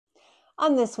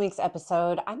On this week's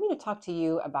episode, I'm going to talk to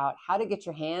you about how to get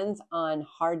your hands on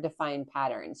hard to find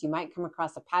patterns. You might come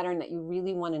across a pattern that you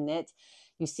really want to knit.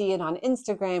 You see it on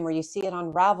Instagram or you see it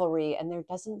on Ravelry, and there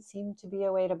doesn't seem to be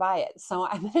a way to buy it. So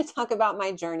I'm going to talk about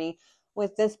my journey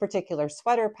with this particular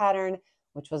sweater pattern,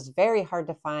 which was very hard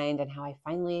to find, and how I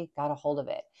finally got a hold of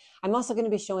it. I'm also going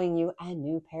to be showing you a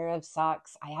new pair of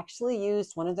socks. I actually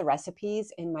used one of the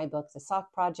recipes in my book, The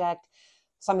Sock Project.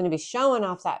 So I'm going to be showing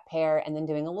off that pair and then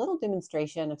doing a little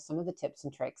demonstration of some of the tips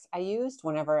and tricks I used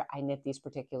whenever I knit these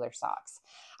particular socks.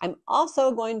 I'm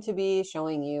also going to be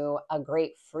showing you a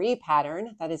great free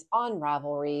pattern that is on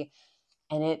Ravelry,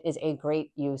 and it is a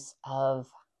great use of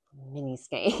mini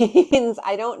skeins.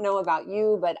 I don't know about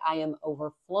you, but I am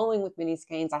overflowing with mini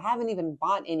skeins. I haven't even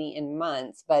bought any in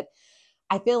months, but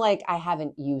I feel like I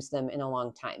haven't used them in a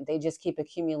long time. They just keep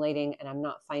accumulating and I'm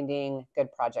not finding good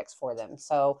projects for them.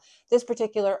 So this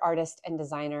particular artist and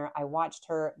designer, I watched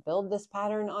her build this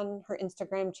pattern on her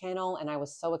Instagram channel, and I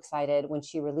was so excited when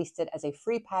she released it as a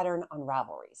free pattern on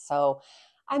Ravelry. So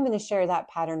I'm going to share that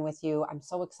pattern with you. I'm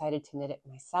so excited to knit it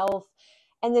myself.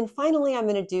 And then finally, I'm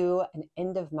going to do an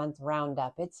end of month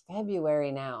roundup. It's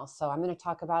February now, so I'm going to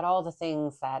talk about all the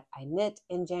things that I knit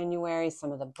in January,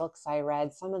 some of the books I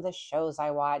read, some of the shows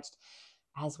I watched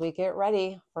as we get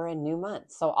ready for a new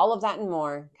month. So all of that and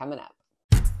more coming up.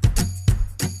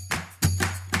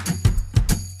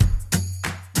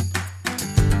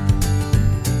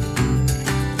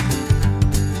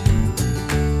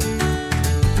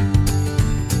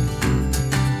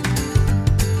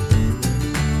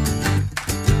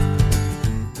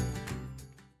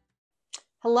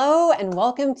 Hello and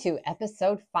welcome to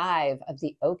episode 5 of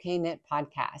the OK Knit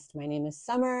podcast. My name is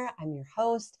Summer. I'm your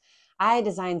host. I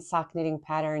design sock knitting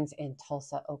patterns in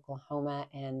Tulsa, Oklahoma,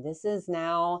 and this is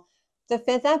now the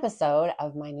 5th episode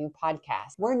of my new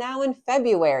podcast. We're now in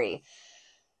February.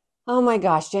 Oh my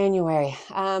gosh, January.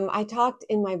 I talked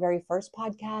in my very first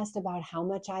podcast about how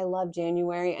much I love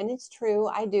January, and it's true,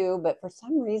 I do, but for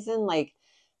some reason,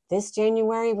 this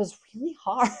January was really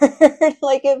hard.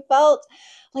 It felt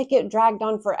like it dragged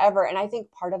on forever. And I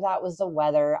think part of that was the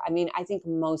weather. I mean, I think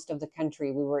most of the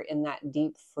country, we were in that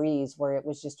deep freeze where it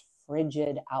was just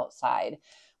frigid outside.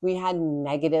 We had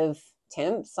negative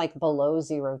temps, like below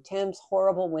 0 temps,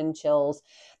 horrible wind chills.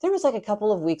 There was like a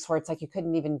couple of weeks where it's like you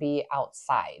couldn't even be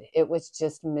outside. It was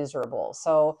just miserable.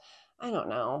 So I don't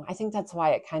know. I think that's why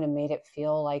it kind of made it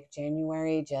feel like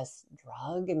January just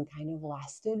drug and kind of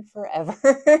lasted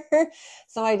forever.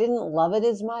 So I didn't love it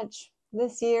as much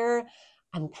this year.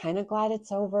 I'm kind of glad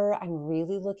it's over. I'm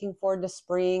really looking forward to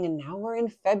spring. And now we're in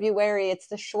February. It's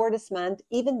the shortest month,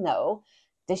 even though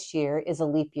this year is a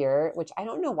leap year, which I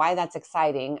don't know why that's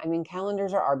exciting. I mean,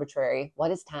 calendars are arbitrary.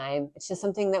 What is time? It's just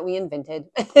something that we invented.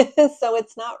 So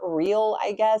it's not real,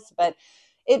 I guess, but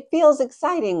it feels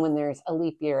exciting when there's a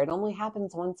leap year. It only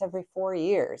happens once every 4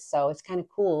 years. So it's kind of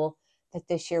cool that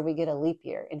this year we get a leap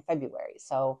year in February.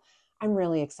 So I'm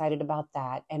really excited about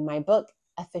that. And my book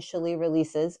officially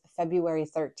releases February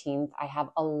 13th. I have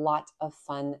a lot of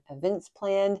fun events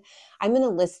planned. I'm going to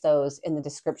list those in the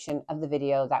description of the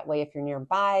video. That way, if you're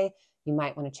nearby, you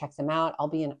might want to check them out. I'll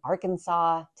be in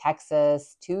Arkansas,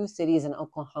 Texas, 2 cities in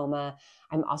Oklahoma.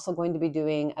 I'm also going to be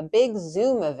doing a big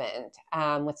Zoom event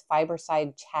with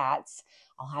Fiberside Chats.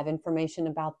 I'll have information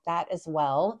about that as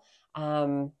well.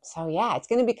 So yeah, it's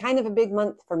going to be kind of a big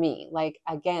month for me.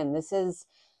 Again,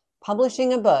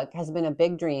 publishing a book has been a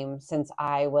big dream since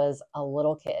I was a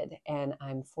little kid, and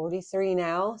I'm 43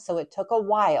 now. So it took a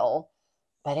while,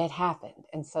 but it happened.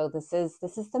 And so this is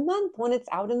the month when it's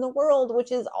out in the world,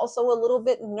 which is also a little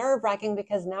bit nerve-wracking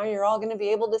because now you're all going to be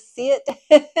able to see it.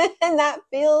 And that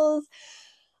feels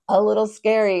a little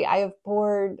scary. I have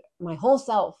poured my whole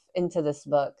self into this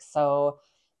book. So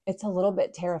it's a little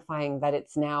bit terrifying that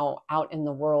it's now out in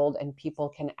the world and people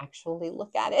can actually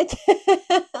look at it.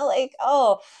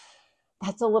 Oh,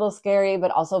 that's a little scary,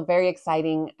 but also very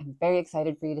exciting. I'm very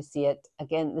excited for you to see it.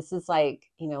 Again, this is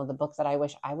the book that I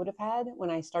wish I would have had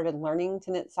when I started learning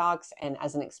to knit socks. And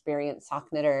as an experienced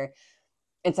sock knitter,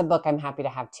 it's a book I'm happy to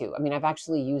have too. I mean, I've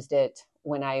actually used it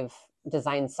when I've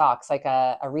designed socks, like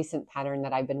a recent pattern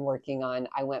that I've been working on.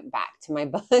 I went back to my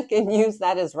book and used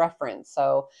that as reference.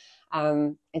 So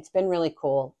it's been really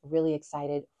cool. Really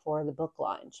excited for the book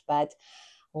launch. But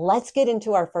let's get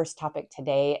into our first topic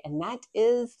today, and that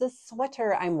is the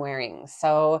sweater I'm wearing.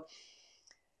 So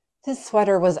this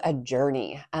sweater was a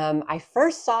journey. I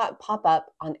first saw it pop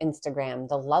up on Instagram,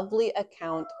 the lovely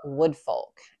account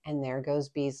Woodfolk, and there goes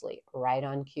Beasley right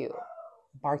on cue,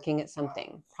 barking at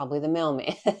something, probably the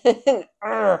mailman.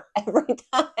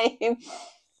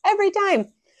 Every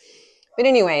time. But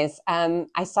anyways,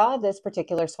 I saw this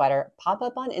particular sweater pop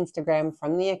up on Instagram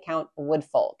from the account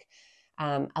Woodfolk.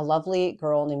 A lovely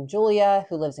girl named Julia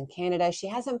who lives in Canada. She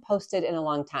hasn't posted in a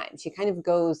long time. She kind of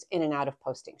goes in and out of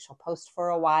posting. She'll post for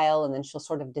a while and then she'll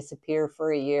sort of disappear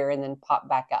for a year and then pop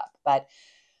back up. But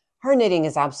her knitting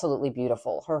is absolutely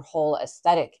beautiful. Her whole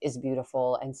aesthetic is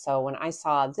beautiful. And so when I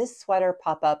saw this sweater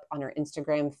pop up on her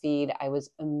Instagram feed, I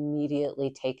was immediately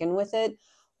taken with it,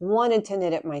 wanted to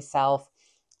knit it myself.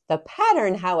 The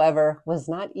pattern, however, was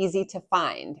not easy to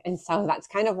find. And so that's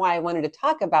kind of why I wanted to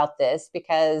talk about this,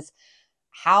 because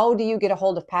how do you get a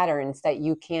hold of patterns that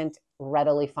you can't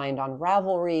readily find on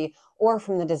Ravelry or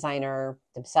from the designer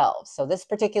themselves? So this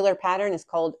particular pattern is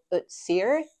called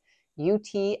Utsire,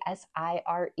 Utsire.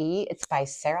 It's by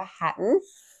Sarah Hatton,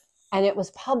 and it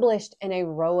was published in a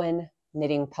Rowan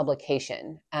knitting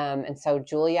publication. And so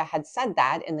Julia had said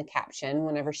that in the caption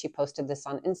whenever she posted this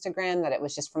on Instagram, that it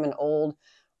was just from an old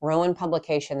Rowan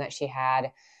publication that she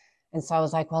had. And so I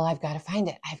was like, well, I've got to find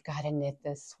it. I've got to knit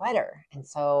this sweater. And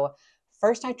so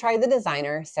first I tried the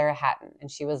designer, Sarah Hatton,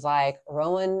 and she was like,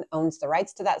 Rowan owns the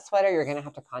rights to that sweater. You're going to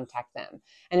have to contact them.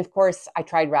 And of course, I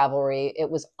tried Ravelry.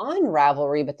 It was on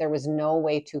Ravelry, but there was no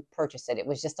way to purchase it. It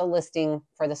was just a listing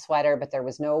for the sweater, but there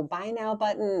was no buy now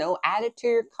button, no add it to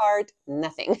your cart,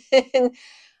 nothing. And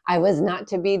I was not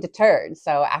to be deterred.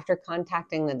 So after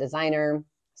contacting the designer,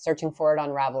 searching for it on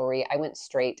Ravelry, I went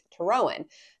straight to Rowan.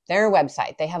 Their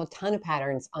website, they have a ton of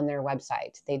patterns on their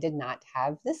website. They did not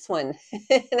have this one.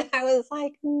 And I was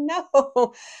like, no.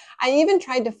 I even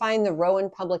tried to find the Rowan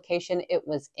publication it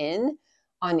was in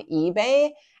on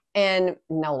eBay, and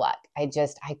no luck. I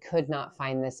could not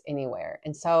find this anywhere.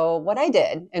 And so what I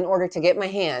did in order to get my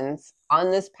hands on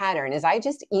this pattern is I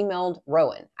just emailed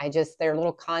Rowan. Their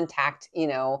little contact,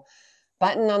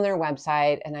 button on their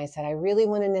website. And I said, I really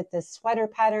want to knit this sweater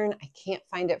pattern. I can't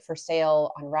find it for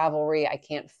sale on Ravelry. I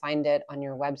can't find it on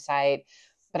your website,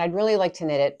 but I'd really like to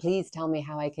knit it. Please tell me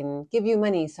how I can give you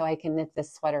money so I can knit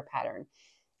this sweater pattern.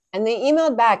 And they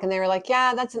emailed back and they were like,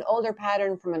 yeah, that's an older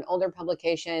pattern from an older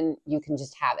publication. You can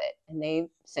just have it. And they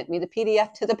sent me the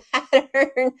PDF to the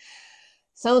pattern.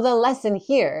 So the lesson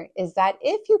here is that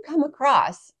if you come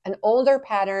across an older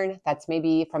pattern that's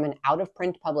maybe from an out of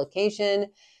print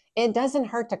publication, it doesn't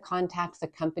hurt to contact the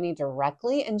company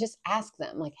directly and just ask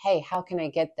them like, hey, how can I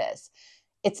get this?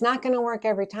 It's not going to work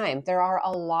every time. There are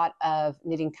a lot of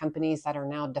knitting companies that are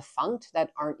now defunct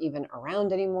that aren't even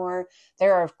around anymore.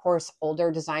 There are, of course,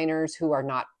 older designers who are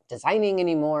not designing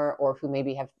anymore or who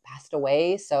maybe have passed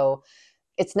away. So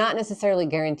it's not necessarily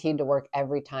guaranteed to work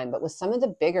every time. But with some of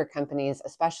the bigger companies,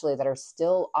 especially that are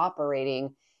still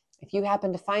operating, if you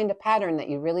happen to find a pattern that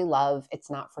you really love,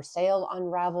 it's not for sale on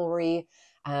Ravelry,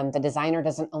 the designer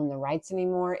doesn't own the rights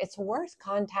anymore, it's worth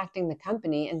contacting the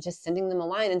company and just sending them a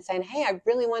line and saying, hey, I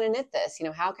really want to knit this.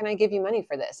 How can I give you money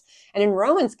for this? And in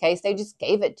Rowan's case, they just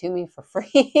gave it to me for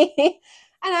free.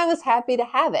 And I was happy to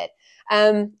have it.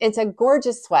 It's a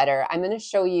gorgeous sweater. I'm going to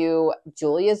show you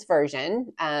Julia's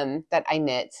version that I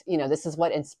knit. This is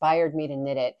what inspired me to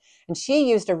knit it. And she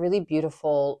used a really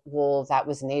beautiful wool that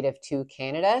was native to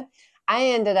Canada. I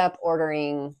ended up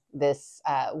ordering this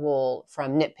wool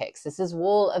from KnitPicks. This is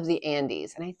wool of the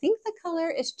Andes, and I think the color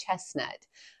is chestnut.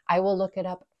 I will look it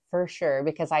up for sure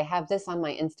because I have this on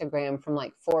my Instagram from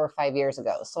like 4 or 5 years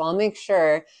ago. So I'll make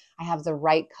sure I have the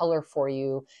right color for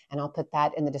you, and I'll put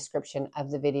that in the description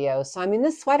of the video. So,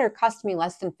 this sweater cost me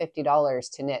less than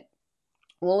 $50 to knit.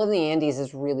 Wool of the Andes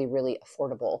is really, really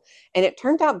affordable, and it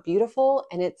turned out beautiful.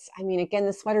 And again,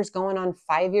 the sweater's going on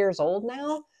 5 years old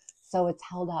now. So it's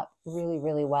held up really,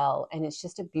 really well. And it's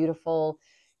just a beautiful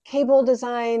cable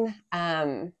design.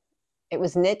 It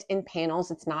was knit in panels.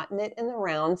 It's not knit in the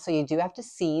round. So you do have to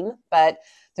seam, but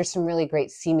there's some really great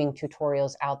seaming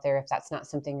tutorials out there if that's not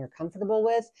something you're comfortable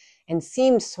with. And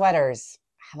seamed sweaters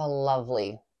have a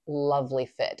lovely, lovely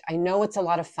fit. I know it's a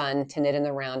lot of fun to knit in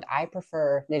the round. I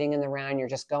prefer knitting in the round. You're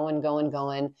just going, going,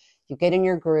 going. You get in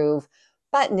your groove.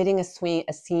 But knitting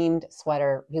a seamed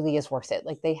sweater really is worth it.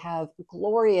 Like, they have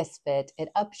glorious fit. It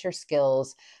ups your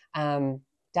skills.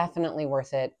 Definitely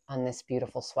worth it on this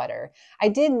beautiful sweater. I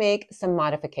did make some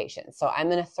modifications. So I'm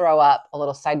going to throw up a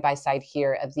little side-by-side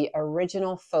here of the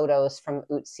original photos from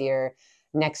Utsire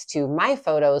next to my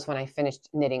photos when I finished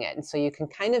knitting it. And so you can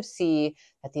kind of see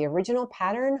that the original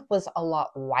pattern was a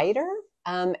lot wider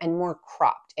and more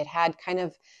cropped. It had kind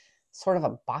of sort of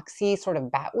a boxy, sort of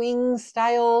batwing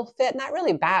style fit. Not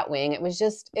really batwing. It was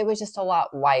just a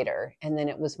lot wider, and then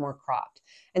it was more cropped.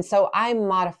 And so I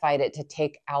modified it to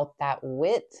take out that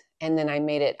width, and then I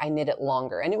knit it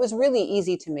longer. And it was really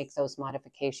easy to make those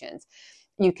modifications.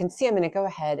 You can see, I'm going to go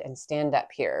ahead and stand up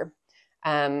here.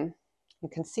 you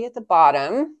can see at the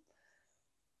bottom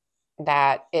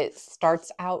that it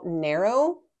starts out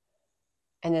narrow,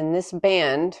 and then this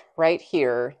band right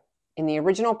here, in the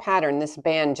original pattern, this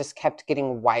band just kept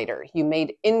getting wider. You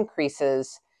made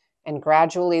increases, and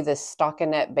gradually this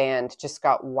stockinette band just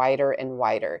got wider and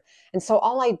wider. And so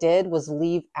all I did was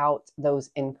leave out those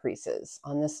increases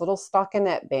on this little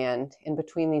stockinette band in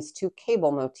between these two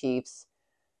cable motifs.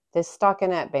 This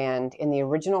stockinette band in the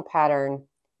original pattern,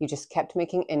 you just kept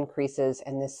making increases,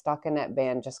 and this stockinette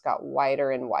band just got wider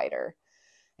and wider.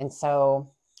 And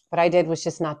so what I did was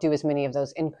just not do as many of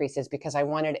those increases because I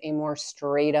wanted a more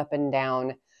straight up and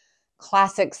down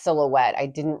classic silhouette. I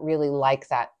didn't really like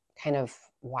that kind of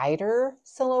wider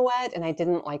silhouette, and I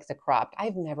didn't like the cropped.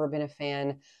 I've never been a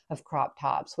fan of crop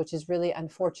tops, which is really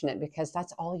unfortunate because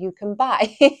that's all you can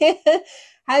buy.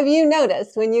 Have you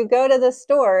noticed when you go to the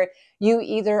store, you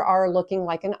either are looking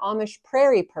like an Amish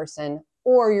prairie person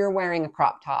or you're wearing a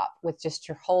crop top with just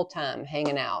your whole tum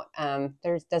hanging out.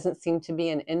 There doesn't seem to be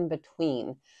an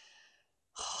in-between,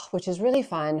 which is really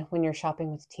fun when you're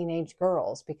shopping with teenage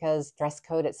girls because dress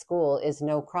code at school is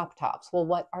no crop tops. Well,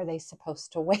 what are they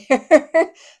supposed to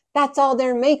wear? That's all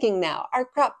they're making now, are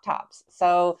crop tops.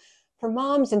 So for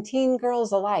moms and teen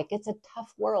girls alike, it's a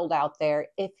tough world out there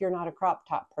if you're not a crop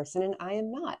top person, and I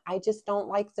am not. I just don't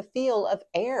like the feel of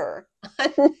air.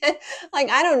 Like,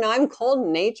 I don't know, I'm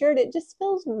cold-natured. It just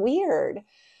feels weird.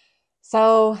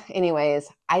 So anyways,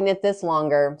 I knit this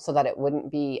longer so that it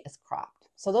wouldn't be as cropped.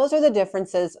 So those are the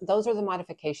differences. Those are the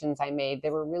modifications I made. They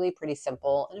were really pretty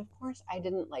simple. And of course, I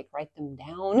didn't like write them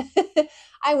down.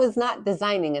 I was not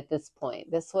designing at this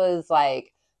point. This was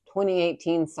like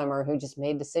 2018 summer who just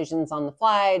made decisions on the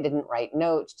fly, didn't write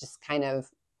notes, just kind of,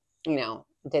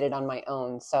 did it on my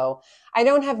own. So I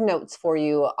don't have notes for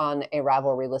you on a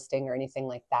Ravelry listing or anything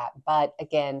like that. But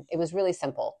again, it was really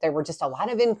simple. There were just a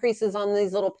lot of increases on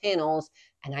these little panels,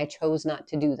 and I chose not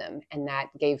to do them. And that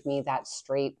gave me that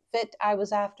straight fit I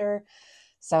was after.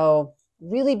 So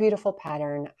really beautiful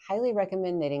pattern. Highly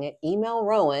recommend knitting it. Email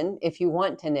Rowan if you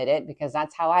want to knit it, because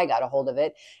that's how I got a hold of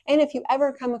it. And if you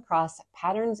ever come across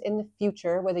patterns in the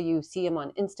future, whether you see them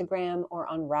on Instagram or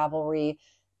on Ravelry,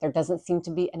 there doesn't seem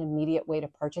to be an immediate way to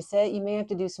purchase it. You may have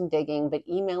to do some digging, but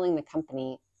emailing the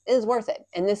company is worth it.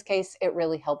 In this case, it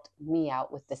really helped me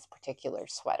out with this particular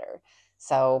sweater.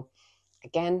 So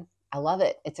again, I love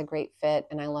it. It's a great fit,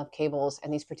 and I love cables,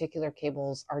 and these particular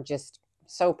cables are just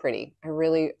so pretty. I'm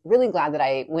really, really glad that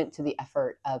I went to the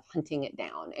effort of hunting it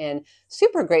down, and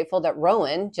super grateful that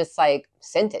Rowan just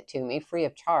sent it to me free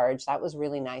of charge. That was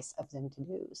really nice of them to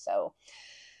do. So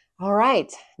all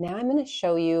right, now I'm going to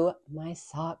show you my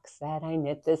socks that I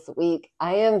knit this week.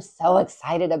 I am so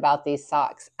excited about these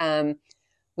socks.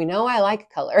 We know I like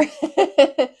color.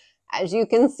 As you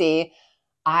can see,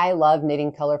 I love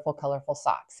knitting colorful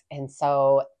socks. And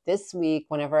so this week,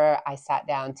 whenever I sat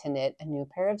down to knit a new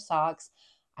pair of socks,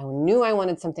 I knew I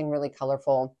wanted something really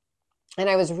colorful. And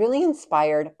I was really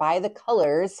inspired by the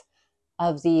colors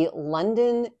of the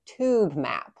London tube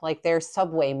map, like their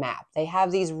subway map. They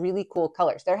have these really cool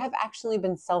colors. There have actually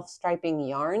been self-striping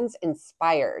yarns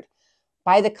inspired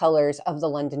by the colors of the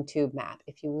London tube map.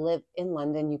 If you live in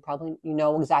London, you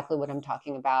know exactly what I'm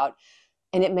talking about.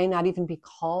 And it may not even be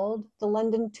called the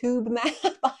London tube map.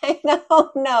 I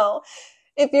don't know.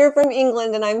 If you're from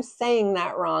England and I'm saying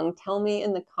that wrong, tell me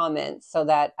in the comments so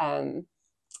that, I'm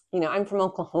from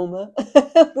Oklahoma.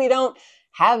 We don't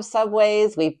have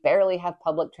subways. We barely have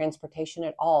public transportation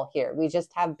at all here. We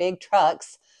just have big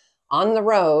trucks on the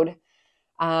road,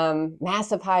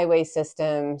 massive highway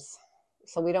systems.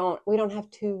 So we don't have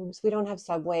tubes. We don't have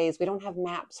subways. We don't have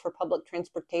maps for public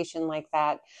transportation like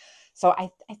that. So I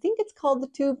think it's called the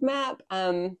tube map.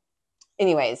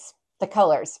 Anyways, the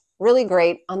colors, really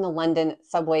great on the London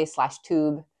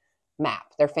subway/tube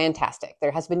map. They're fantastic.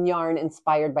 There has been yarn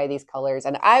inspired by these colors,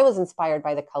 and I was inspired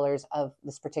by the colors of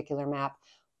this particular map.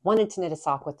 Wanted to knit a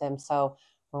sock with them, so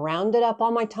rounded up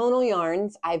all my tonal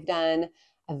yarns. I've done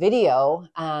a video,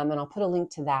 and I'll put a link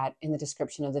to that in the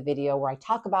description of the video, where I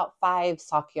talk about 5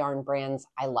 sock yarn brands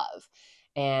I love.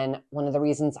 And one of the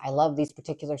reasons I love these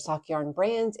particular sock yarn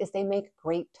brands is they make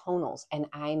great tonals, and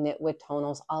I knit with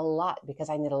tonals a lot because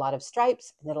I knit a lot of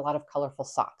stripes, knit a lot of colorful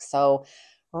socks. So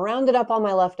rounded up all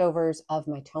my leftovers of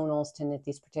my tonals to knit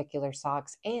these particular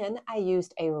socks, and I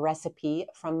used a recipe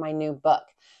from my new book.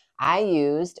 I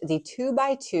used the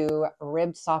 2x2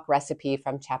 ribbed sock recipe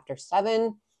from chapter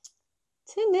 7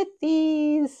 to knit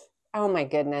these. Oh my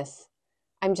goodness,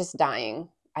 I'm just dying.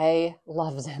 I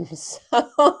love them so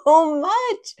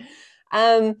much.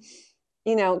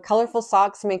 Colorful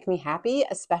socks make me happy,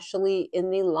 especially in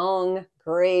the long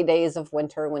gray days of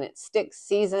winter when it's stick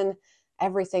season.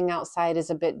 everything outside is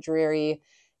a bit dreary,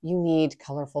 you need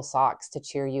colorful socks to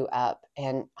cheer you up.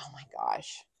 And oh my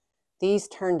gosh, these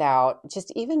turned out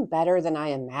just even better than I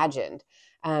imagined.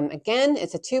 Again,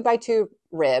 it's a 2x2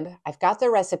 rib. I've got the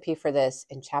recipe for this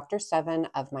in chapter 7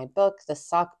 of my book, The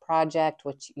Sock Project,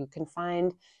 which you can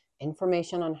find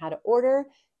information on how to order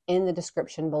in the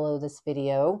description below this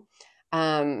video.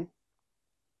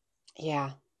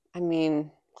 Yeah, I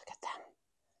mean, look at them.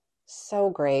 So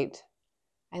great.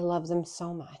 I love them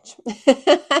so much.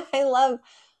 I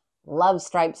love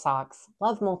striped socks,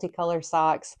 love multicolor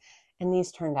socks, and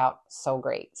these turned out so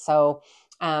great. So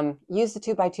use the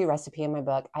 2x2 recipe in my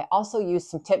book. I also use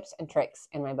some tips and tricks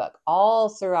in my book. All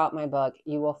throughout my book,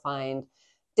 you will find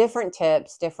different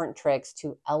tips, different tricks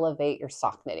to elevate your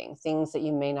sock knitting, things that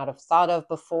you may not have thought of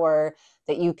before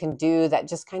that you can do that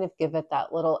just kind of give it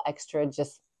that little extra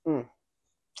just,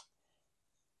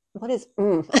 What is,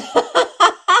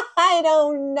 I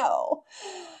don't know.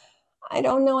 I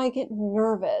don't know. I get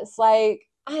nervous. Like,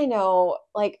 I know,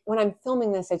 like when I'm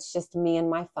filming this, it's just me and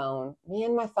my phone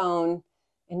in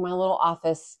my little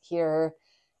office here.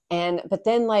 But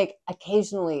then like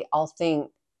occasionally I'll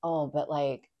think, oh, but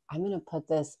like, I'm going to put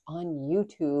this on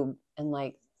YouTube and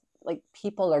like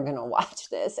people are going to watch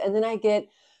this. And then I get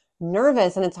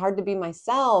nervous and it's hard to be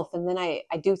myself. And then I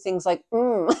do things like,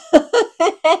 and,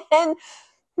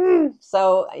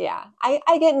 so yeah,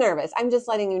 I get nervous. I'm just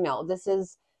letting you know,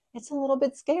 it's a little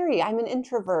bit scary. I'm an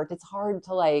introvert. It's hard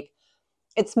to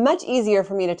it's much easier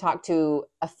for me to talk to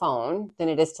a phone than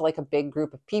it is to like a big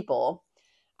group of people.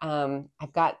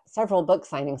 I've got several book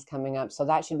signings coming up, so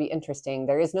that should be interesting.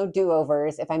 There is no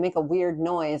do-overs. If I make a weird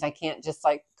noise, I can't just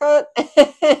like cut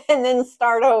and then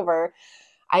start over.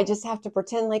 I just have to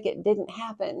pretend like it didn't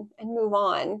happen and move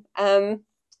on.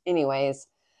 Anyways,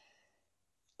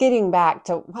 getting back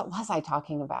to what was I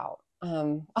talking about?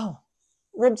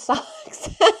 Ribbed socks.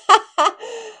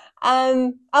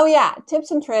 Oh yeah, tips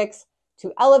and tricks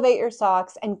to elevate your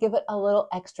socks and give it a little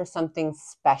extra something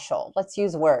special. Let's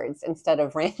use words instead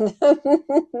of random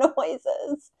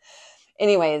noises.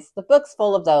 Anyways, the book's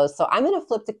full of those. So I'm going to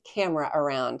flip the camera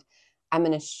around. I'm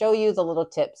going to show you the little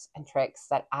tips and tricks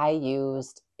that I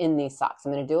used in these socks.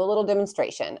 I'm going to do a little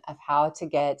demonstration of how to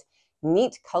get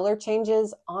neat color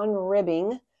changes on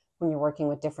ribbing when you're working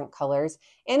with different colors.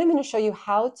 And I'm going to show you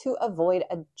how to avoid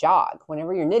a jog.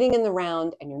 Whenever you're knitting in the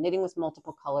round and you're knitting with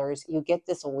multiple colors, you get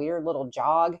this weird little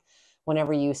jog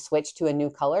whenever you switch to a new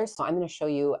color. So I'm going to show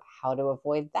you how to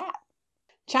avoid that.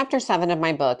 Chapter 7 of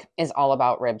my book is all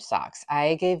about ribbed socks.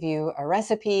 I gave you a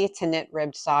recipe to knit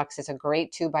ribbed socks. It's a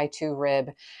great 2x2 rib,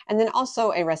 and then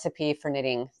also a recipe for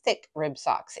knitting thick ribbed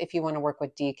socks if you want to work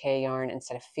with DK yarn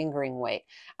instead of fingering weight.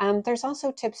 There's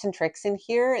also tips and tricks in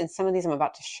here, and some of these I'm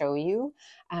about to show you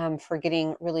for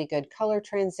getting really good color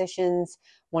transitions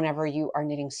whenever you are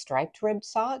knitting striped ribbed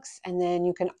socks. And then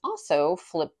you can also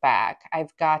flip back.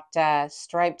 I've got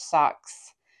striped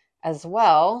socks as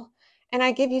well. And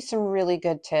I give you some really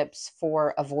good tips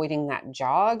for avoiding that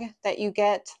jog that you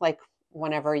get, like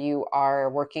whenever you are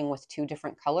working with two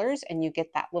different colors and you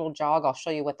get that little jog. I'll show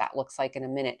you what that looks like in a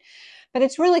minute. But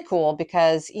it's really cool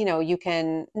because, you know, you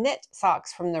can knit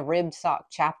socks from the ribbed sock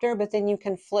chapter, but then you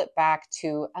can flip back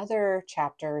to other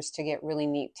chapters to get really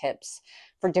neat tips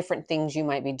for different things you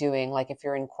might be doing, like if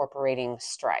you're incorporating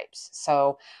stripes.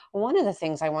 So one of the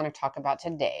things I want to talk about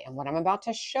today and what I'm about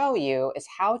to show you is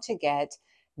how to get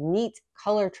neat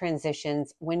color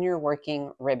transitions when you're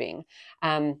working ribbing.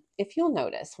 If you'll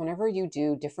notice, whenever you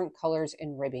do different colors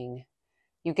in ribbing,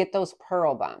 you get those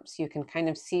purl bumps. You can kind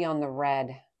of see on the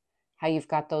red how you've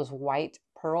got those white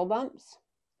purl bumps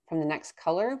from the next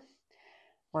color.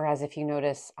 Whereas if you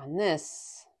notice on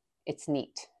this, it's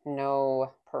neat,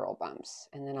 no purl bumps.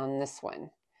 And then on this one,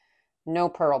 no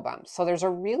purl bumps. So there's a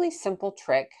really simple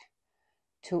trick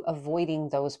to avoiding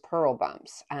those purl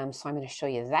bumps. So I'm going to show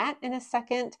you that in a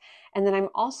second. And then I'm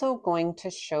also going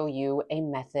to show you a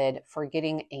method for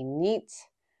getting a neat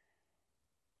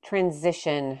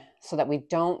transition so that we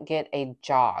don't get a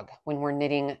jog when we're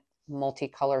knitting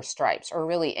multicolor stripes, or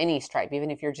really any stripe, even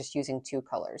if you're just using two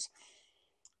colors.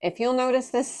 If you'll notice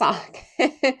this sock,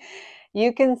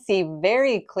 you can see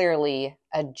very clearly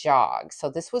a jog. So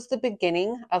this was the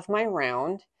beginning of my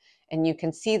round. And you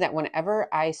can see that whenever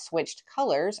I switched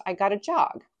colors, I got a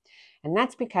jog. And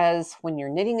that's because when you're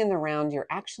knitting in the round, you're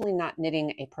actually not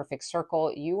knitting a perfect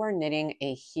circle, you are knitting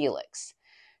a helix.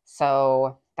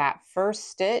 So that first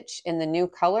stitch in the new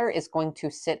color is going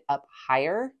to sit up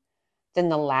higher than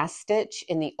the last stitch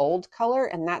in the old color,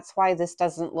 and that's why this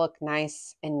doesn't look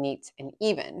nice and neat and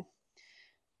even.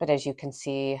 But as you can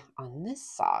see on this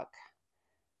sock,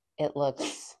 it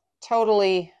looks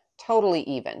totally totally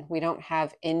even. We don't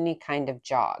have any kind of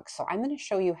jog. So I'm going to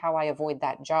show you how I avoid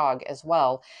that jog as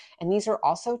well. And these are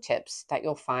also tips that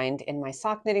you'll find in my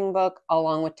sock knitting book,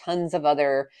 along with tons of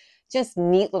other just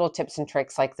neat little tips and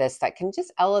tricks like this that can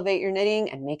just elevate your knitting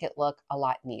and make it look a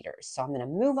lot neater. So I'm going to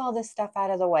move all this stuff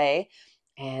out of the way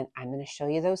and I'm going to show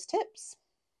you those tips.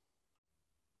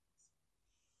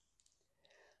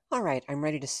 All right, I'm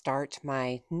ready to start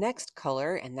my next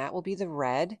color, and that will be the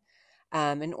red.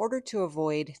 In order to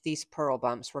avoid these purl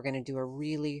bumps, we're going to do a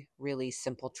really, really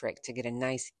simple trick to get a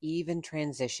nice even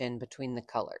transition between the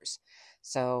colors.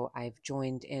 So I've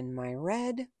joined in my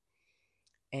red,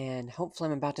 and hopefully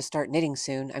I'm about to start knitting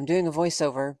soon. I'm doing a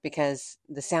voiceover because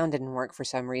the sound didn't work for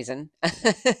some reason.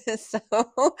 So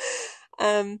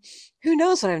who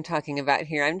knows what I'm talking about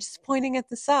here? I'm just pointing at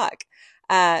the sock.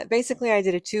 Basically, I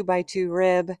did a 2x2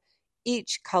 rib.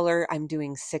 Each color, I'm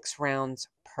doing 6 rounds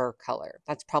per color.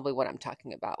 That's probably what I'm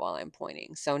talking about while I'm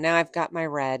pointing. So now I've got my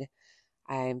red.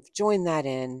 I've joined that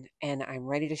in, and I'm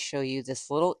ready to show you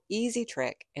this little easy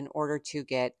trick in order to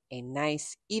get a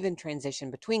nice even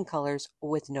transition between colors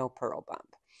with no purl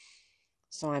bump.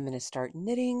 So I'm going to start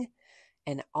knitting,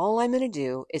 and all I'm going to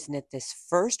do is knit this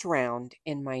first round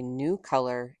in my new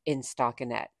color in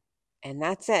stockinette. And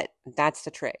that's it. That's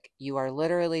the trick. You are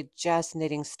literally just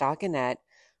knitting stockinette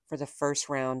for the first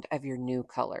round of your new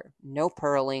color. No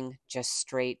purling, just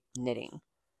straight knitting.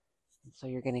 So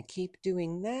you're going to keep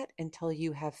doing that until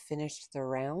you have finished the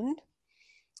round.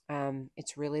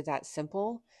 It's really that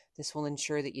simple. This will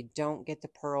ensure that you don't get the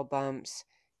purl bumps.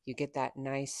 You get that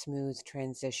nice smooth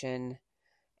transition.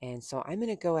 And so I'm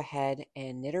going to go ahead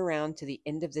and knit around to the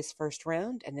end of this first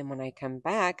round. And then when I come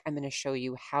back, I'm going to show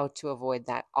you how to avoid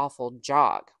that awful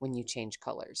jog when you change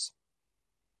colors.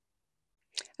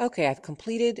 Okay, I've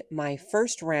completed my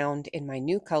first round in my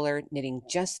new color, knitting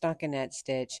just stockinette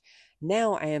stitch.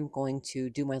 Now I am going to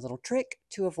do my little trick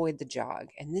to avoid the jog.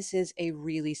 And this is a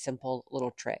really simple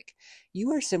little trick.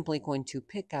 You are simply going to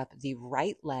pick up the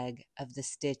right leg of the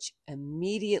stitch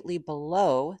immediately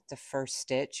below the first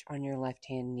stitch on your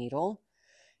left-hand needle.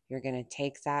 You're going to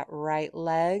take that right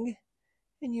leg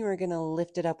and you are going to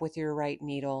lift it up with your right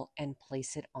needle and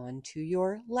place it onto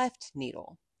your left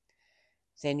needle.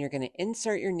 Then you're going to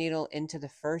insert your needle into the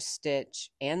first stitch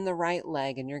and the right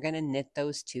leg, and you're going to knit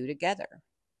those two together.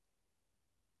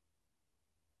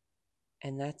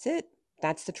 And that's it.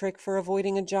 That's the trick for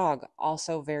avoiding a jog.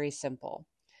 Also very simple.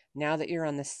 Now that you're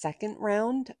on the second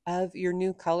round of your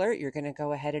new color, you're going to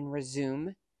go ahead and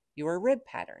resume your rib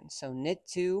pattern. So knit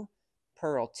 2,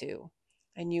 purl 2.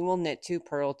 And you will knit 2,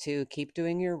 purl 2. Keep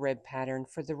doing your rib pattern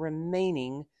for the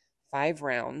remaining 5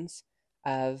 rounds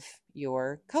of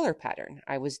your color pattern.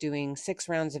 I was doing 6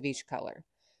 rounds of each color.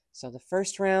 So the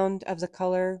first round of the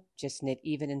color, just knit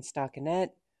even in stockinette.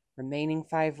 Remaining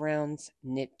 5 rounds,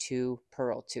 knit 2,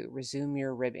 purl 2. Resume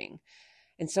your ribbing.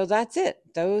 And so that's it.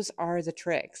 Those are the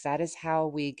tricks. That is how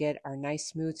we get our nice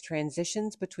smooth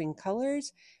transitions between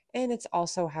colors. And it's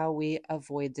also how we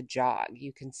avoid the jog.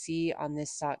 You can see on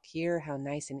this sock here how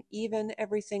nice and even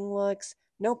everything looks.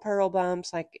 No purl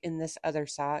bumps like in this other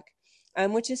sock.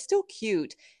 Which is still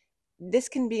cute. This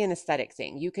can be an aesthetic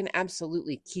thing. You can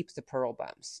absolutely keep the purl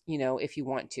bumps, if you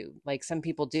want to, like some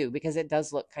people do, because it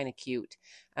does look kind of cute.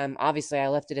 Obviously, I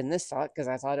left it in this sock because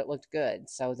I thought it looked good.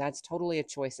 So that's totally a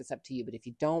choice. It's up to you. But if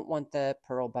you don't want the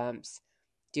purl bumps,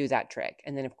 do that trick.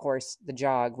 And then, of course, the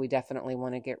jog, we definitely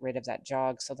want to get rid of that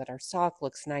jog so that our sock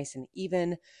looks nice and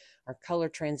even. Our color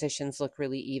transitions look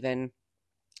really even.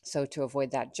 So to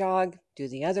avoid that jog, do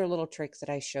the other little trick that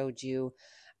I showed you.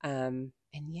 And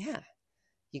yeah,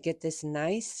 you get this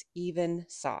nice even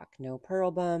sock. No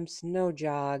purl bumps, no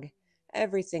jog.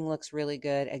 Everything looks really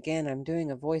good. Again, I'm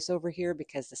doing a voiceover here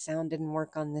because the sound didn't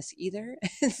work on this either.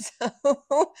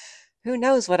 So who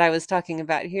knows what I was talking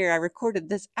about here. I recorded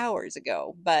this hours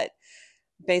ago, but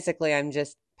basically I'm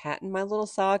just patting my little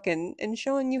sock and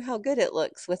showing you how good it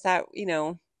looks without,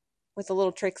 with the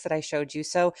little tricks that I showed you.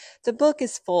 So the book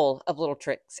is full of little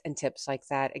tricks and tips like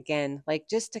that. Again, like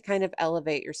just to kind of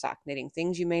elevate your sock knitting,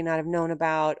 things you may not have known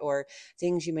about or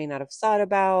things you may not have thought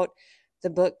about. The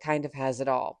book kind of has it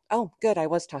all. Oh, good. I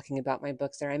was talking about my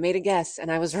book there. I made a guess and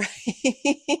I was right.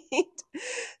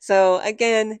 So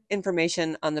again,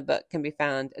 information on the book can be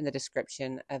found in the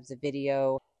description of the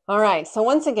video. All right, so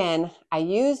once again, I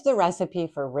used the recipe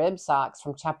for rib socks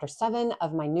from chapter 7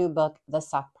 of my new book, The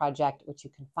Sock Project, which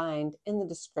you can find in the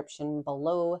description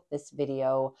below this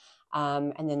video.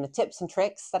 And then the tips and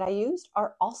tricks that I used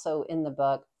are also in the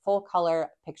book, full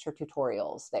color picture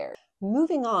tutorials there.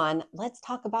 Moving on, let's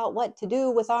talk about what to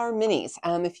do with our minis.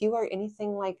 If you are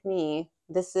anything like me,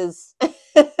 this is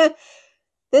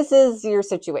this is your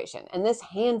situation. And this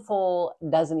handful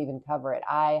doesn't even cover it.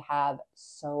 I have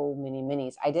so many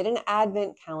minis. I did an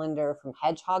advent calendar from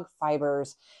Hedgehog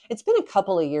Fibers. It's been a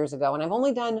couple of years ago, and I've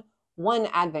only done one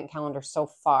advent calendar so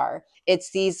far.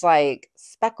 It's these like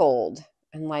speckled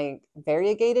and like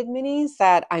variegated minis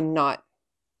that I'm not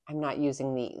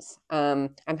using these.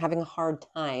 I'm having a hard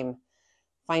time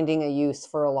finding a use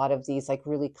for a lot of these like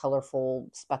really colorful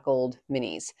speckled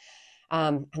minis.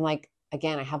 And like,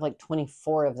 again, I have like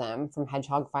 24 of them from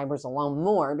Hedgehog Fibers alone,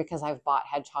 more because I've bought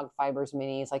Hedgehog Fibers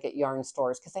minis like at yarn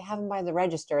stores because they have them by the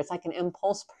register. It's like an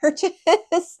impulse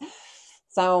purchase.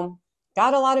 So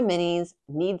got a lot of minis,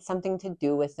 need something to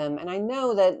do with them. And I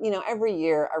know that, you know, every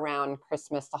year around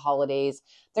Christmas, the holidays,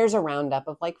 there's a roundup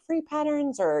of like free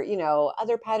patterns or, you know,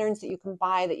 other patterns that you can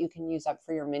buy that you can use up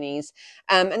for your minis.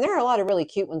 And there are a lot of really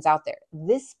cute ones out there.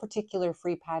 This particular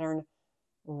free pattern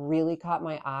really caught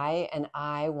my eye, and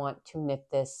I want to knit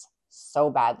this so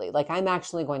badly. Like, I'm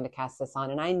actually going to cast this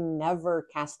on, and I never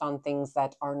cast on things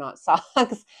that are not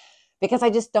socks because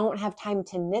I just don't have time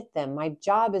to knit them. My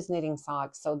job is knitting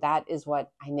socks, so that is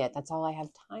what I knit. That's all I have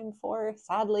time for,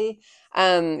 sadly.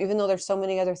 Even though there's so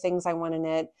many other things I want to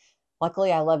knit.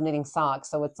 Luckily, I love knitting socks,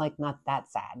 so it's like not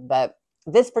that sad. But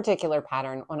this particular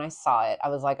pattern, when I saw it, I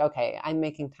was like, okay, I'm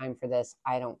making time for this.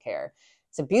 I don't care.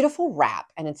 It's a beautiful wrap,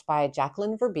 and it's by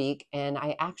Jacqui Verbeek, and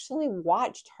I actually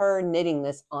watched her knitting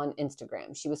this on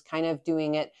Instagram. She was kind of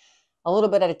doing it a little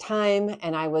bit at a time,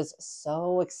 and I was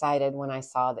so excited when I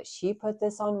saw that she put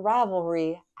this on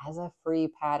Ravelry as a free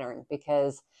pattern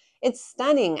because it's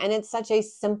stunning, and it's such a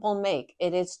simple make.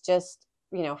 It is just,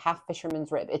 you know, half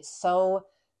fisherman's rib. It's so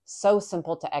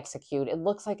simple to execute. It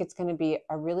looks like it's going to be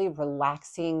a really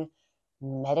relaxing,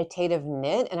 meditative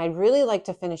knit, and I'd really like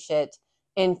to finish it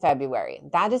in February.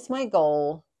 That is my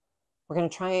goal. I'm going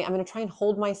to try and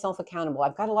hold myself accountable.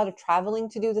 I've got a lot of traveling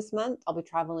to do this month. I'll be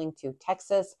traveling to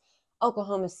Texas,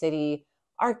 Oklahoma City,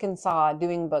 Arkansas,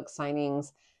 doing book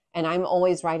signings, and I'm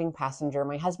always riding passenger.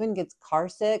 My husband gets car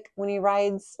sick when he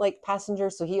rides like passenger,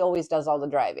 so he always does all the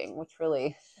driving, which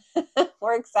really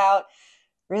works out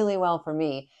really well for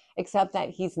me, except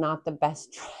that he's not the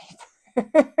best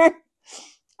driver.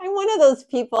 I'm one of those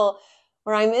people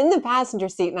where I'm in the passenger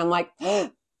seat and I'm like, oh.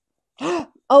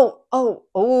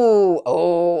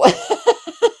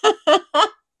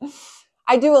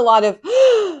 I do a lot of,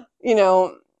 you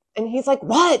know, and he's like,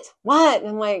 what? And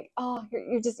I'm like, oh,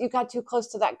 you got too close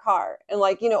to that car. And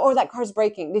like, you know, or that car's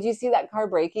braking. Did you see that car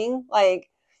braking? Like,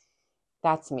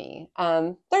 that's me.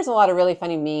 There's a lot of really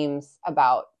funny memes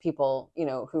about people, you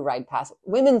know, who ride past,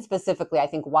 women specifically, I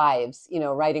think wives, you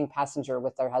know, riding passenger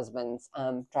with their husbands,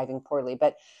 driving poorly.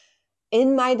 But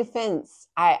in my defense,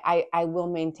 I will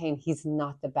maintain he's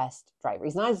not the best driver.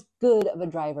 He's not as good of a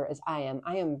driver as I am.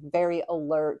 I am very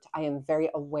alert. I am very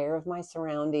aware of my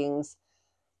surroundings.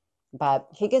 But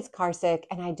he gets car sick,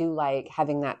 and I do like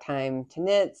having that time to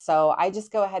knit. So I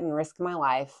just go ahead and risk my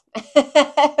life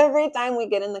every time we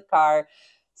get in the car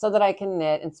so that I can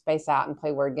knit and space out and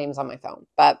play word games on my phone.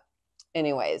 But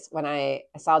anyways, when I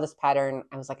saw this pattern,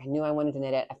 I was like, I knew I wanted to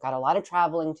knit it. I've got a lot of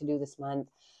traveling to do this month.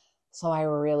 So I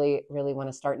really, really want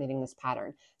to start knitting this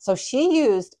pattern. So she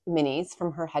used minis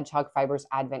from her Hedgehog Fibers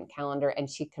Advent Calendar, and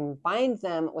she combined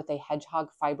them with a Hedgehog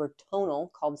Fiber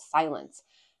tonal called Silence.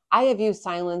 I have used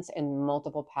Silence in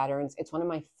multiple patterns. It's one of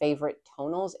my favorite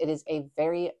tonals. It is a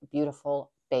very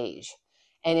beautiful beige,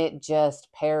 and it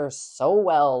just pairs so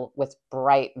well with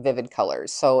bright, vivid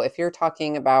colors. So if you're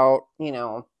talking about, you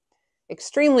know,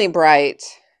 extremely bright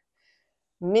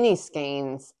mini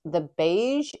skeins, the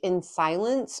beige in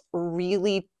Silence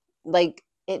really, like,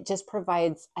 it just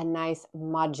provides a nice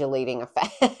modulating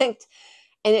effect.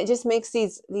 And it just makes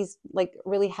these like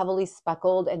really heavily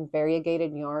speckled and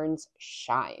variegated yarns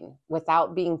shine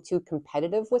without being too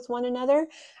competitive with one another.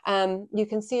 You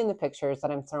can see in the pictures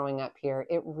that I'm throwing up here,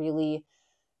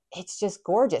 it's just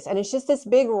gorgeous. And it's just this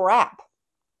big wrap.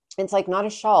 It's like not a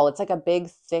shawl. It's like a big,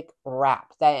 thick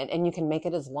wrap and you can make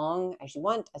it as long as you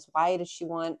want, as wide as you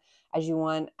want.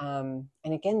 And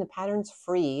again, the pattern's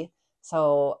free.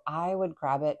 So I would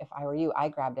grab it if I were you. I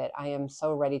grabbed it. I am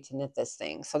so ready to knit this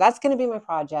thing. So that's going to be my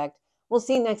project. We'll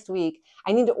see next week.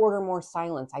 I need to order more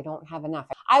Silence. I don't have enough.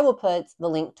 I will put the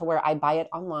link to where I buy it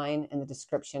online in the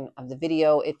description of the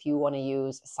video if you want to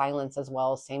use Silence as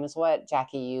well, same as what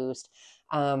Jacqui used.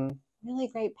 Really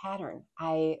great pattern.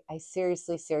 I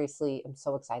seriously am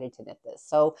so excited to knit this.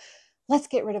 So let's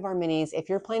get rid of our minis. If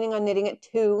you're planning on knitting it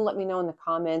too, let me know in the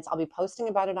comments. I'll be posting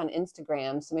about it on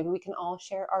Instagram, so maybe we can all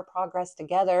share our progress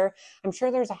together. I'm sure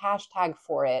there's a hashtag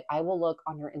for it. I will look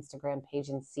on her Instagram page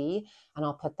and see, and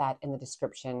I'll put that in the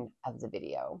description of the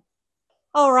video.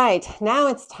 All right, now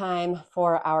it's time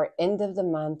for our end of the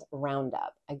month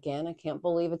roundup. Again, I can't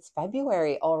believe it's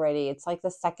February already. It's like the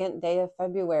second day of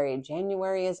February.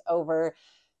 January is over.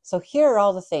 So here are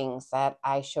all the things that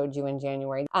I showed you in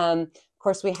January. Of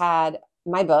course, we had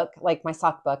my book, like my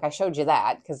sock book. I showed you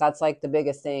that because that's like the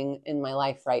biggest thing in my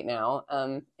life right now,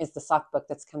 is the sock book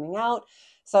that's coming out.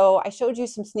 So I showed you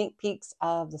some sneak peeks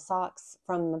of the socks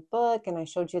from the book, and I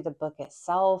showed you the book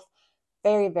itself.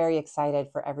 Very, very excited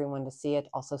for everyone to see it.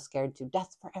 Also scared to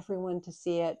death for everyone to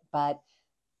see it, but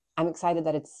I'm excited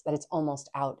that it's almost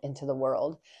out into the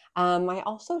world. I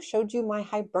also showed you my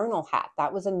Hibernal Hat.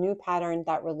 That was a new pattern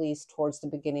that released towards the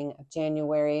beginning of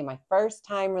January. My first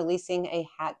time releasing a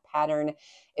hat pattern.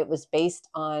 It was based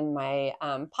on my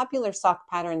popular sock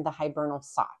pattern, the Hibernal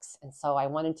socks. And so I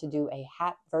wanted to do a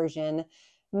hat version,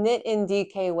 knit in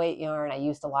DK weight yarn. I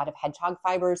used a lot of hedgehog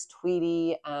fibers,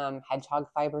 Tweedy, hedgehog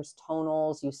fibers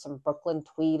tonals, used some Brooklyn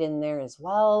tweed in there as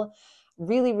well.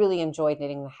 Really, really enjoyed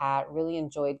knitting the hat, really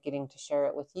enjoyed getting to share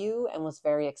it with you, and was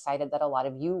very excited that a lot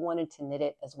of you wanted to knit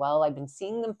it as well. I've been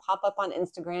seeing them pop up on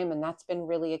Instagram, and that's been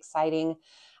really exciting.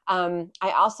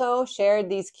 I also shared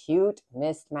these cute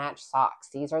mismatched socks.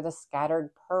 These are the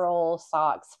scattered pearl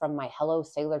socks from my Hello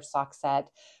Sailor sock set,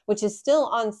 which is still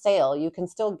on sale. You can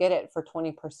still get it for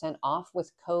 20% off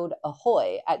with code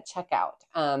AHOY at checkout.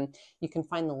 You can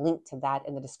find the link to that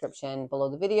in the description below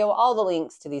the video. All the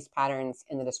links to these patterns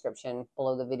in the description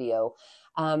below the video.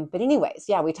 But anyways,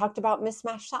 yeah, we talked about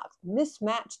mismatched socks.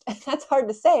 Mismatched, that's hard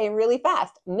to say really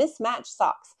fast. Mismatched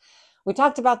socks. We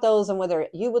talked about those and whether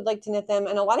you would like to knit them.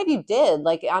 And a lot of you did,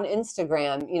 like on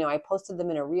Instagram, I posted them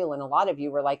in a reel, and a lot of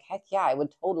you were like, heck yeah, I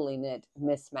would totally knit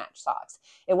mismatched socks.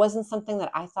 It wasn't something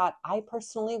that I thought I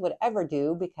personally would ever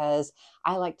do because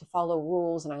I like to follow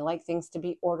rules and I like things to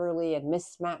be orderly, and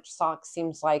mismatched socks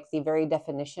seems like the very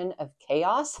definition of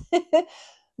chaos.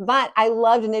 But I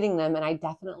loved knitting them, and I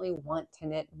definitely want to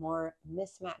knit more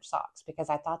mismatched socks because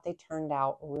I thought they turned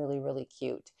out really, really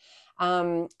cute.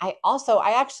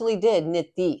 I actually did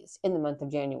knit these in the month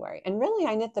of January, and really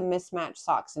I knit the mismatched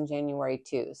socks in January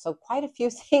too. So quite a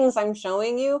few things I'm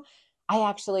showing you, I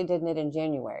actually did knit in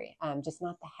January, just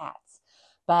not the hats.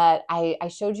 But I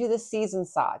showed you the season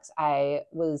socks. I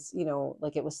was,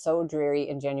 like it was so dreary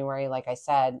in January. Like I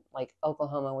said, like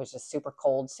Oklahoma was just super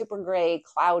cold, super gray,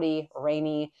 cloudy,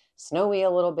 rainy, snowy a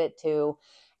little bit too.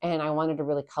 And I wanted a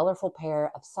really colorful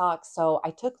pair of socks. So I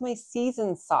took my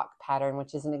season sock pattern,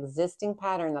 which is an existing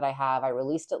pattern that I have. I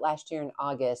released it last year in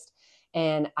August,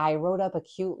 and I wrote up a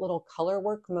cute little color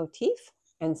work motif.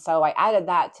 And so I added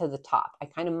that to the top. I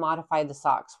kind of modified the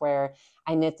socks where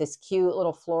I knit this cute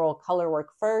little floral color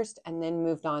work first, and then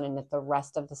moved on and knit the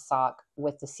rest of the sock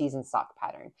with the season sock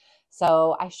pattern.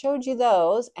 So I showed you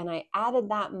those, and I added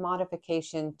that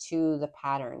modification to the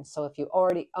pattern. So if you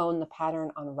already own the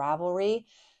pattern on Ravelry,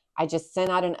 I just sent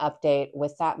out an update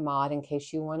with that mod in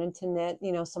case you wanted to knit,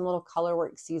 some little color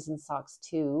work season socks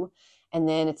too. And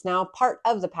then it's now part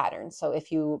of the pattern. So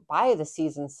if you buy the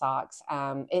season socks,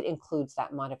 it includes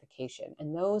that modification.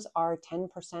 And those are 10%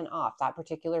 off. That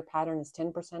particular pattern is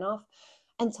 10% off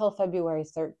until February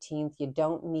 13th. You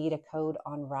don't need a code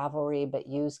on Ravelry, but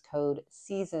use code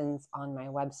SEASONS on my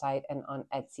website and on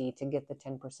Etsy to get the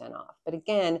 10% off. But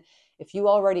again, if you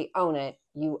already own it,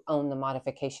 you own the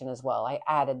modification as well. I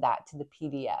added that to the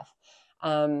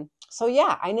PDF. So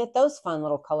yeah, I knit those fun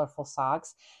little colorful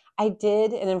socks. I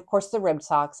did, and then of course the ribbed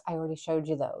socks, I already showed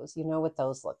you those. You know what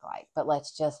those look like, but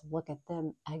let's just look at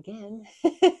them again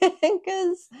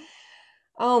because,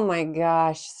 oh my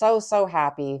gosh, so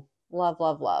happy. Love,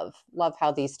 love, love. Love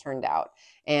how these turned out.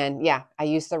 And yeah, I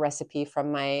used the recipe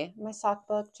from my sock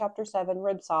book, chapter 7,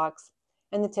 rib socks,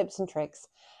 and the tips and tricks.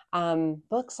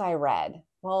 Books I read.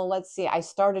 Well, let's see. I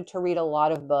started to read a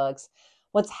lot of books.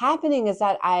 What's happening is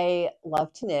that I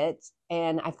love to knit,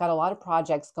 and I've got a lot of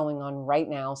projects going on right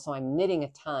now, so I'm knitting a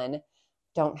ton.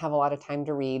 Don't have a lot of time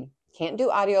to read. Can't do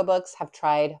audiobooks. Have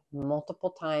tried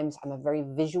multiple times. I'm a very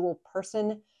visual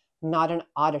person, not an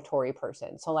auditory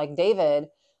person. So like David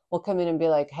will come in and be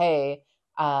like, hey,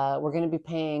 we're going to be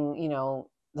paying,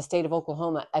 the state of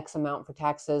Oklahoma X amount for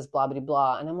taxes, blah, blah,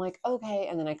 blah. And I'm like, okay.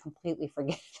 And then I completely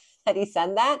forget that he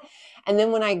said that. And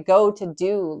then when I go to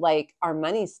do like our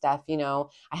money stuff, I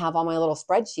have all my little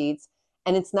spreadsheets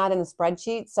and it's not in the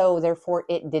spreadsheet. So therefore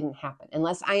it didn't happen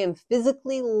unless I am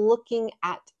physically looking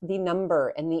at the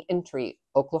number and the entry,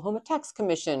 Oklahoma Tax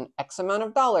Commission, X amount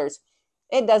of dollars.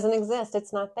 It doesn't exist.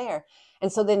 It's not there.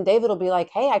 And so then David will be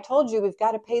like, hey, I told you we've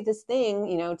got to pay this thing,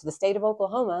 to the state of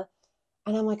Oklahoma.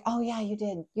 And I'm like, oh yeah, you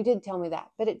did tell me that,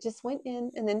 but it just went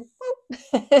in and then,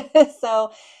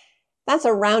 so that's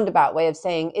a roundabout way of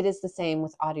saying it is the same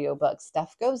with audiobooks.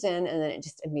 Stuff goes in and then it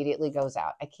just immediately goes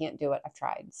out. I can't do it. I've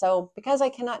tried. So because I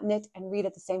cannot knit and read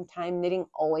at the same time, knitting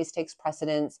always takes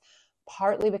precedence,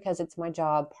 partly because it's my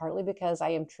job, partly because I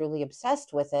am truly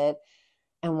obsessed with it.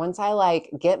 And once I like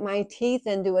get my teeth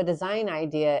into a design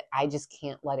idea, I just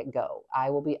can't let it go. I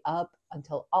will be up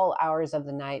until all hours of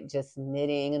the night just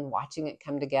knitting and watching it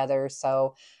come together.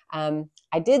 So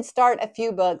I did start a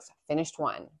few books, finished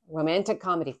one. Romantic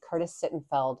comedy, Curtis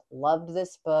Sittenfeld. Loved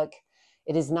this book.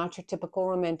 It is not your typical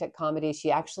romantic comedy.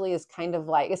 She actually is kind of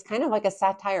like a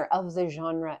satire of the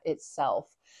genre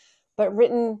itself, but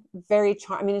written very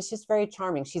I mean, it's just very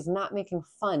charming. She's not making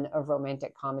fun of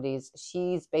romantic comedies.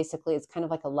 She's basically, it's kind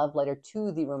of like a love letter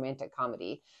to the romantic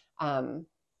comedy.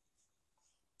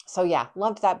 So yeah,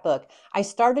 loved that book. I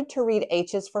started to read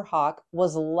H is for Hawk,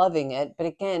 was loving it, but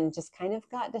again, just kind of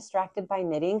got distracted by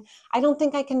knitting. I don't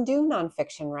think I can do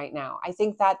nonfiction right now. I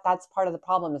think that that's part of the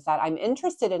problem, is that I'm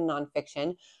interested in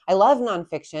nonfiction. I love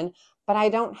nonfiction, but I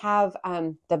don't have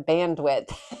the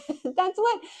bandwidth. That's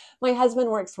what my husband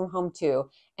works from home too.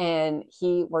 And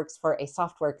he works for a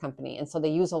software company. And so they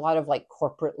use a lot of like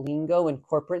corporate lingo and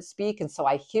corporate speak. And so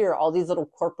I hear all these little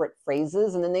corporate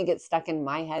phrases and then they get stuck in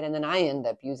my head and then I end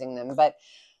up using them. But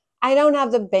I don't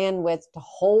have the bandwidth to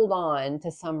hold on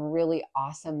to some really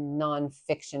awesome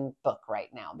nonfiction book right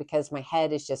now because my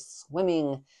head is just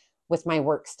swimming with my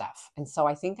work stuff. And so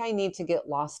I think I need to get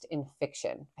lost in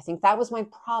fiction. I think that was my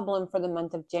problem for the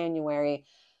month of January.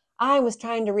 I was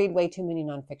trying to read way too many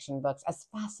nonfiction books, as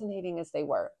fascinating as they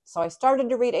were. So I started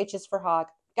to read H is for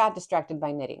Hawk, got distracted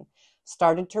by knitting.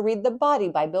 Started to read The Body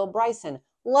by Bill Bryson,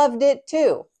 loved it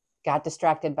too, got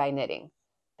distracted by knitting.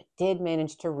 But did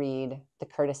manage to read the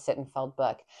Curtis Sittenfeld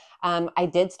book. I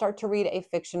did start to read a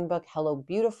fiction book, Hello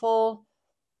Beautiful.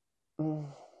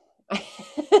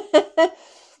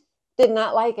 Did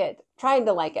not like it, tried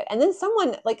to like it. And then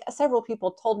someone, like several people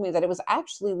told me that it was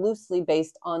actually loosely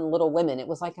based on Little Women. It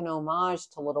was like an homage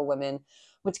to Little Women,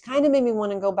 which kind of made me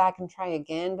want to go back and try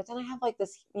again. But then I have like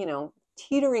this,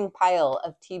 teetering pile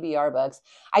of TBR books.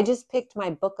 I just picked my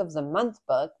Book of the Month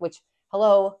book, which,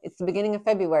 hello, it's the beginning of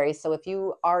February. So if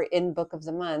you are in Book of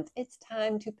the Month, it's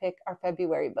time to pick our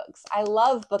February books. I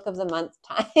love Book of the Month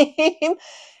time.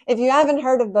 If you haven't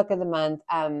heard of Book of the Month,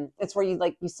 it's where you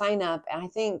sign up, and I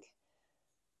think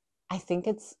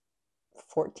it's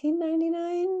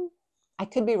 $14.99. I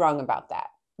could be wrong about that.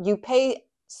 You pay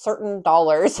certain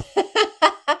dollars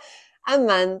a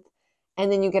month, and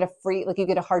then you get a free,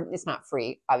 it's not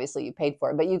free, obviously you paid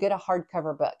for it, but you get a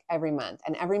hardcover book every month.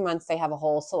 And every month they have a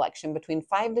whole selection between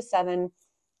 5 to 7,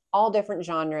 all different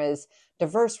genres,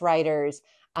 diverse writers.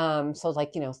 So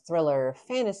thriller,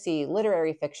 fantasy,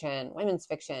 literary fiction, women's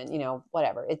fiction,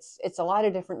 whatever. It's a lot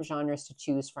of different genres to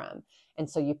choose from. And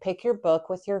so you pick your book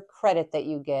with your credit that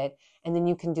you get, and then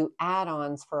you can do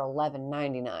add-ons for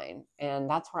 $11.99. And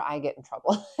that's where I get in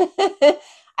trouble.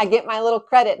 I get my little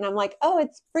credit and I'm like, oh,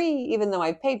 it's free, even though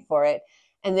I paid for it.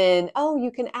 And then, oh,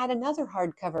 you can add another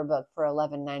hardcover book for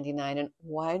 $11.99. And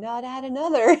why not add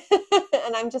another?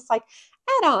 And I'm just like,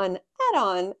 add on, add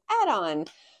on, add on.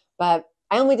 But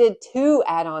I only did 2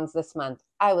 add-ons this month.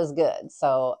 I was good.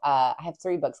 So I have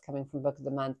 3 books coming from Book of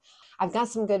the Month. I've got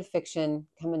some good fiction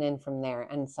coming in from there.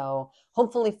 And so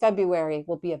hopefully February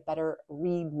will be a better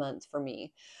read month for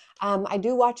me. I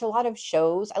do watch a lot of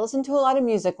shows. I listen to a lot of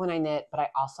music when I knit, but I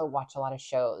also watch a lot of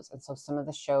shows. And so some of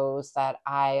the shows that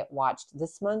I watched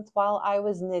this month while I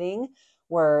was knitting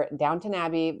were Downton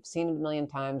Abbey. Seen it a million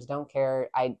times. Don't care.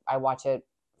 I watch it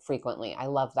frequently. I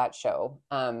love that show.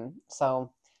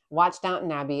 So watched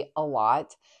Downton Abbey a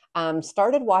lot.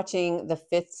 Started watching the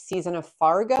 5th season of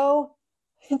Fargo.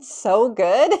 It's so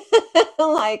good.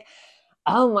 Like,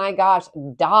 oh my gosh,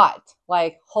 Dot.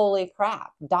 Like, holy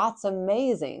crap. Dot's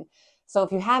amazing. So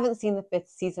if you haven't seen the 5th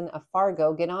season of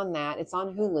Fargo, get on that. It's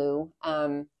on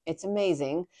Hulu. It's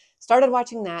amazing. Started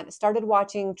watching that. Started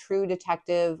watching True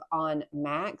Detective on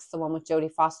Max, the one with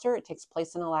Jodie Foster. It takes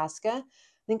place in Alaska. I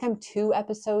think I'm 2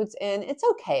 episodes in. It's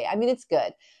okay. I mean, it's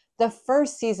good. The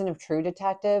first season of True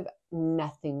Detective,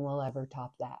 nothing will ever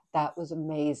top that. That was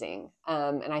amazing.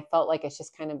 And I felt like it's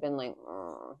just kind of been like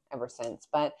ever since.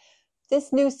 But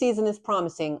this new season is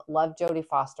promising. Love Jodie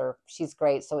Foster. She's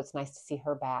great. So it's nice to see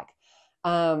her back.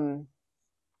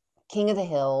 King of the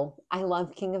Hill. I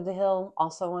love King of the Hill.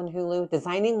 Also on Hulu.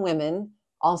 Designing Women.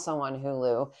 Also on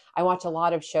Hulu. I watch a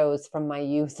lot of shows from my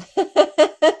youth.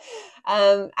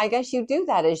 I guess you do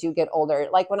that as you get older.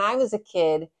 Like when I was a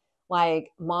kid,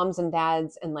 like moms and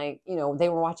dads and they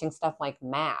were watching stuff like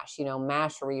MASH,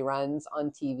 MASH reruns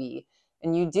on TV.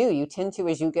 And you tend to,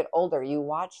 as you get older, you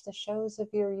watch the shows of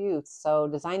your youth. So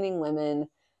Designing Women,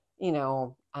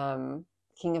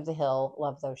 King of the Hill,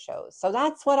 love those shows. So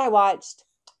that's what I watched.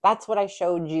 That's what I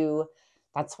showed you.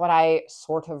 That's what I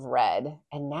sort of read.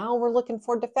 And now we're looking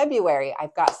forward to February.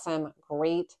 I've got some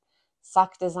great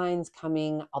sock designs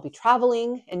coming. I'll be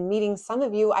traveling and meeting some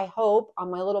of you, I hope,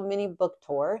 on my little mini book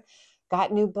tour.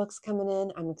 Got new books coming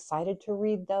in. I'm excited to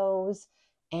read those.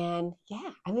 And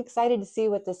yeah, I'm excited to see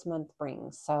what this month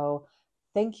brings. So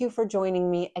thank you for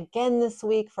joining me again this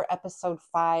week for episode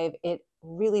 5. It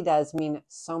really does mean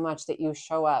so much that you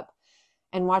show up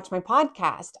and watch my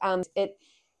podcast.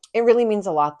 It really means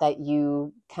a lot that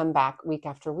you come back week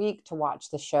after week to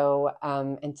watch the show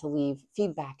and to leave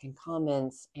feedback and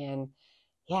comments. And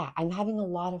yeah, I'm having a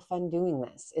lot of fun doing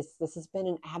this. This has been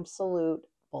an absolute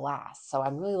blast. So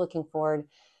I'm really looking forward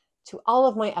to all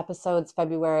of my episodes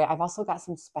February. I've also got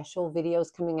some special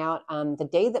videos coming out. The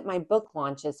day that my book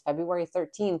launches, February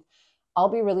 13th, I'll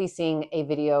be releasing a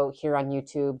video here on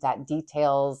YouTube that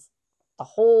details the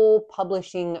whole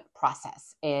publishing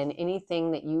process and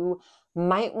anything that you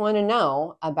might want to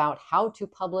know about how to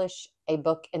publish a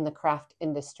book in the craft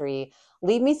industry.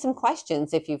 Leave me some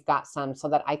questions if you've got some so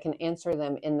that I can answer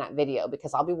them in that video,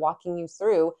 because I'll be walking you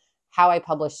through how I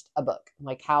published a book,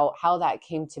 like how that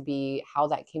came to be, how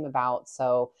that came about.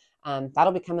 So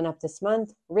that'll be coming up this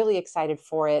month. Really excited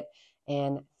for it.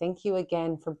 And thank you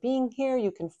again for being here.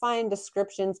 You can find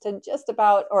descriptions to just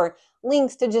about, or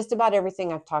links to just about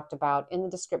everything I've talked about in the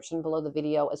description below the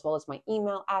video, as well as my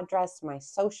email address, my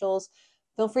socials.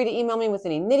 Feel free to email me with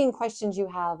any knitting questions you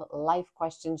have, life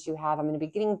questions you have. I'm going to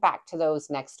be getting back to those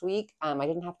next week. I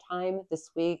didn't have time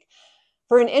this week.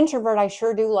 For an introvert, I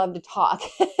sure do love to talk.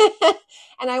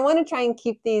 And I want to try and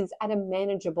keep these at a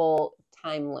manageable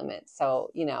time limit.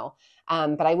 So,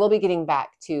 but I will be getting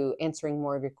back to answering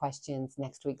more of your questions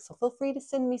next week. So feel free to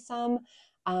send me some.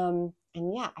 And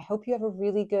yeah, I hope you have a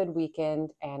really good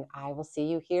weekend, and I will see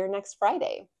you here next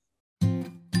Friday.